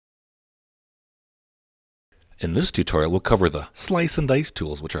In this tutorial, we'll cover the slice and dice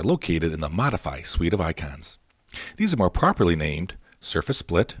tools, which are located in the Modify suite of icons. These are more properly named surface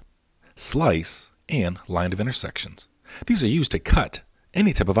split, slice, and line of intersections. These are used to cut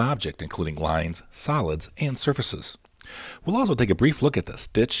any type of object, including lines, solids, and surfaces. We'll also take a brief look at the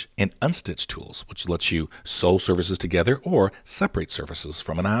stitch and unstitch tools, which lets you sew surfaces together or separate surfaces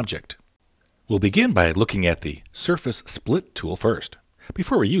from an object. We'll begin by looking at the surface split tool first.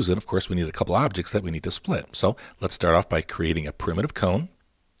 Before we use it, of course, we need a couple objects that we need to split. So let's start off by creating a primitive cone.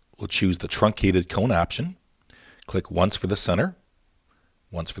 We'll choose the truncated cone option. Click once for the center,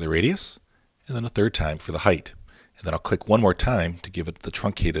 once for the radius, and then a third time for the height. And then I'll click one more time to give it the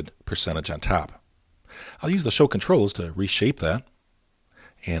truncated percentage on top. I'll use the show controls to reshape that.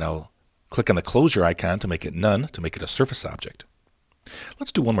 And I'll click on the closure icon to make it none, to make it a surface object.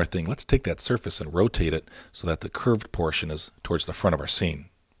 Let's do one more thing. Let's take that surface and rotate it so that the curved portion is towards the front of our scene.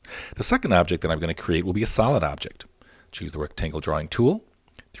 The second object that I'm going to create will be a solid object. Choose the rectangle drawing tool,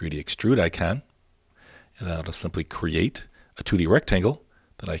 3D extrude icon, and then I'll just simply create a 2D rectangle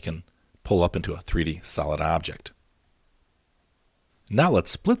that I can pull up into a 3D solid object. Now let's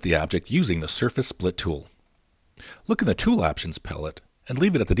split the object using the surface split tool. Look in the tool options palette and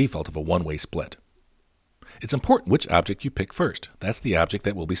leave it at the default of a one-way split. It's important which object you pick first. That's the object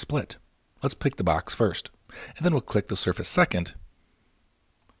that will be split. Let's pick the box first, and then we'll click the surface second,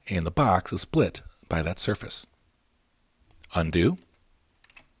 and the box is split by that surface. Undo,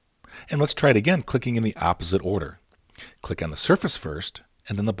 and let's try it again, clicking in the opposite order. Click on the surface first,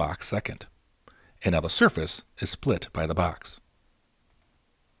 and then the box second. And now the surface is split by the box.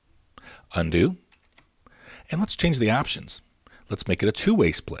 Undo, and let's change the options. Let's make it a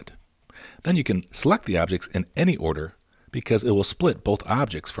two-way split. Then you can select the objects in any order because it will split both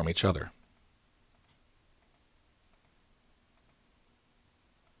objects from each other.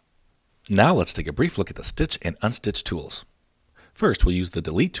 Now let's take a brief look at the stitch and unstitch tools. First, we'll use the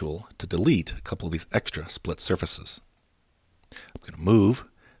delete tool to delete a couple of these extra split surfaces. I'm going to move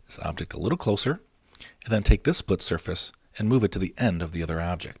this object a little closer and then take this split surface and move it to the end of the other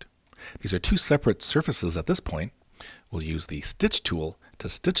object. These are two separate surfaces at this point. We'll use the stitch tool to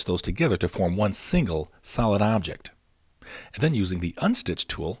stitch those together to form one single solid object. And then using the unstitch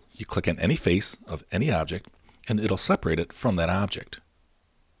tool, you click on any face of any object and it'll separate it from that object.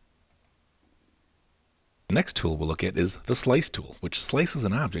 The next tool we'll look at is the slice tool, which slices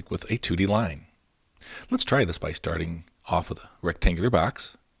an object with a 2D line. Let's try this by starting off with a rectangular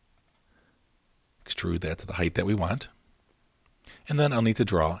box. Extrude that to the height that we want. And then I'll need to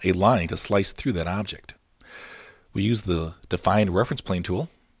draw a line to slice through that object. We use the Define Reference Plane tool,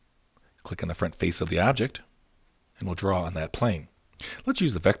 click on the front face of the object, and we'll draw on that plane. Let's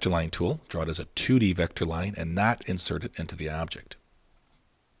use the Vector Line tool, draw it as a 2D vector line and not insert it into the object.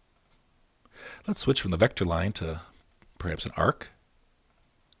 Let's switch from the vector line to perhaps an arc,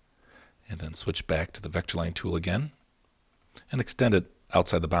 and then switch back to the Vector Line tool again, and extend it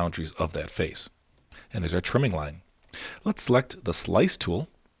outside the boundaries of that face. And there's our trimming line. Let's select the Slice tool,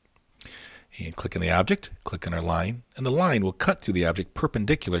 and click on the object, click on our line, and the line will cut through the object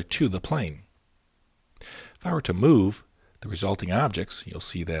perpendicular to the plane. If I were to move the resulting objects, you'll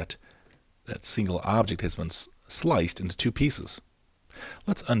see that that single object has been sliced into two pieces.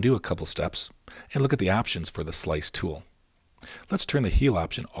 Let's undo a couple steps and look at the options for the Slice tool. Let's turn the heel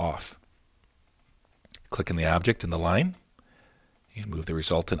option off. Click on the object and the line, and move the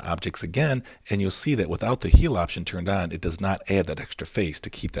resultant objects again, and you'll see that without the heel option turned on, it does not add that extra face to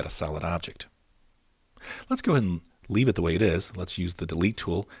keep that a solid object. Let's go ahead and leave it the way it is. Let's use the delete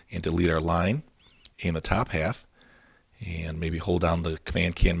tool and delete our line and the top half, and maybe hold down the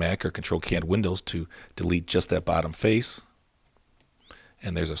Command-Can Mac or Control-Can Windows to delete just that bottom face.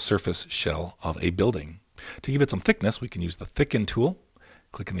 And there's a surface shell of a building. To give it some thickness, we can use the Thicken tool,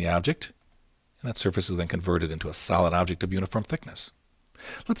 click on the object, and that surface is then converted into a solid object of uniform thickness.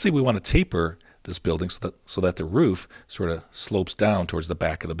 Let's say we want to taper this building so that the roof sort of slopes down towards the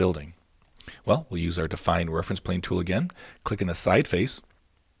back of the building. Well, we'll use our Define Reference Plane tool again, click on the side face,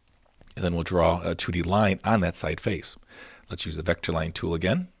 and then we'll draw a 2D line on that side face. Let's use the Vector Line tool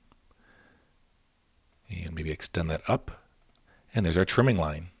again, and maybe extend that up, and there's our trimming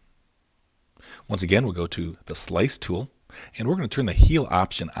line. Once again, we'll go to the Slice tool, and we're going to turn the heel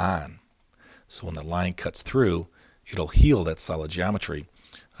option on. So when the line cuts through, it'll heal that solid geometry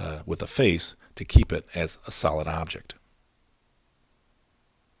with a face to keep it as a solid object.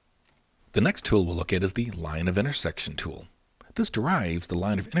 The next tool we'll look at is the Line of Intersection tool. This derives the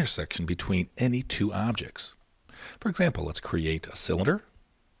line of intersection between any two objects. For example, let's create a cylinder,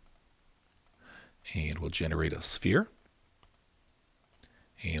 and we'll generate a sphere,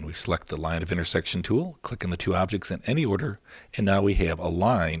 And we select the line of intersection tool, click on the two objects in any order, and now we have a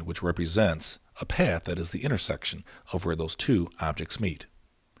line which represents a path that is the intersection of where those two objects meet.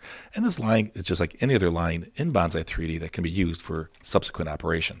 And this line is just like any other line in bonzai3d that can be used for subsequent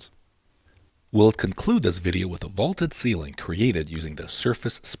operations. We'll conclude this video with a vaulted ceiling created using the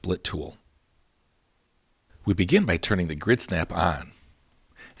Surface Split tool. We begin by turning the grid snap on,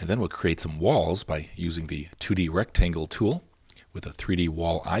 and then we'll create some walls by using the 2D rectangle tool with a 3D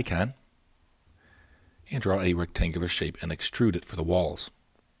wall icon, and draw a rectangular shape and extrude it for the walls.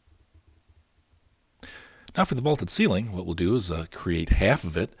 Now for the vaulted ceiling, what we'll do is create half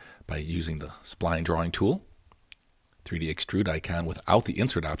of it by using the spline drawing tool, 3D extrude icon without the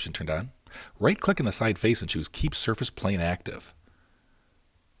insert option turned on. Right click in the side face and choose Keep Surface Plane Active.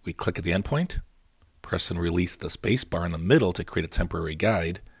 We click at the endpoint, press and release the space bar in the middle to create a temporary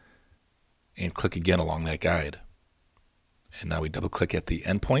guide, and click again along that guide. And now we double click at the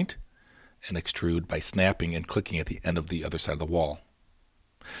endpoint and extrude by snapping and clicking at the end of the other side of the wall.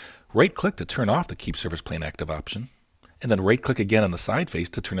 Right click to turn off the Keep Surface Plane Active option, and then right click again on the side face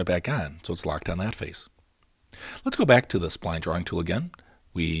to turn it back on so it's locked on that face. Let's go back to the spline drawing tool again.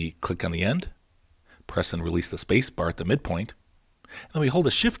 We click on the end, press and release the space bar at the midpoint, and then we hold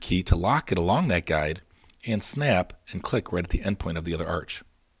the shift key to lock it along that guide and snap and click right at the endpoint of the other arch.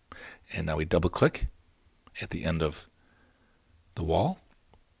 And now we double click at the end of the wall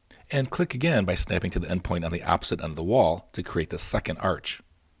and click again by snapping to the endpoint on the opposite end of the wall to create the second arch.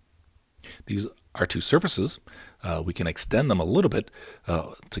 These are two surfaces. We can extend them a little bit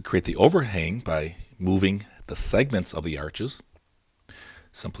to create the overhang by moving the segments of the arches.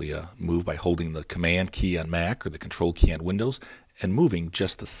 Simply move by holding the Command key on Mac or the Control key on Windows and moving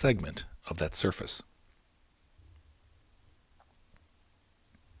just the segment of that surface.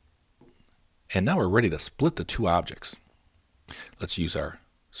 And now we're ready to split the two objects. Let's use our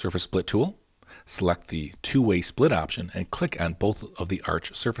Surface Split tool, select the two-way split option, and click on both of the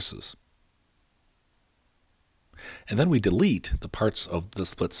arch surfaces. And then we delete the parts of the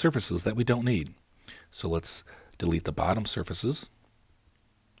split surfaces that we don't need. So let's delete the bottom surfaces.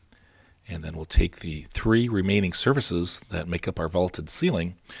 And then we'll take the three remaining surfaces that make up our vaulted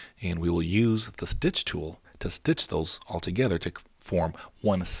ceiling, and we will use the stitch tool to stitch those all together to form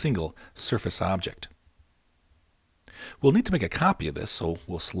one single surface object. We'll need to make a copy of this, so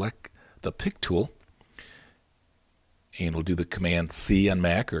we'll select the Pick tool, and we'll do the Command C on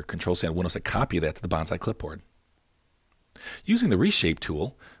Mac or Control C on Windows to copy that to the bonsai clipboard. Using the Reshape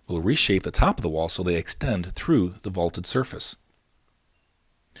tool, we'll reshape the top of the wall so they extend through the vaulted surface.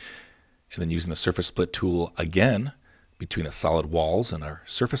 And then using the Surface Split tool again, between the solid walls and our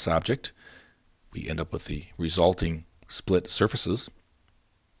surface object, we end up with the resulting split surfaces.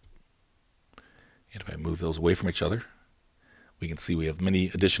 And if I move those away from each other, we can see we have many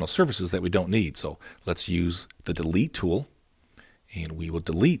additional surfaces that we don't need. So let's use the Delete tool, and we will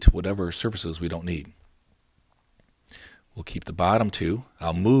delete whatever surfaces we don't need. We'll keep the bottom two.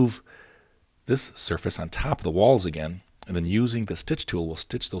 I'll move this surface on top of the walls again, and then using the Stitch tool, we'll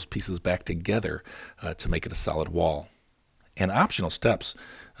stitch those pieces back together to make it a solid wall. And optional steps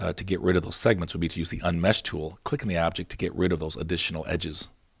to get rid of those segments would be to use the Unmesh tool, click on the object to get rid of those additional edges.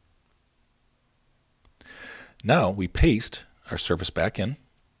 Now we paste our surface back in,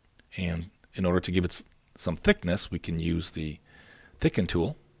 and in order to give it some thickness, we can use the Thicken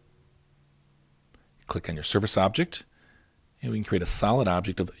tool. Click on your surface object, and we can create a solid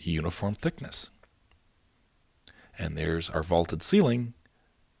object of uniform thickness. And there's our vaulted ceiling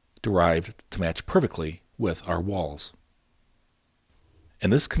derived to match perfectly with our walls.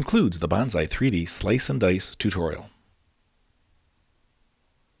 And this concludes the bonzai3d Slice and Dice tutorial.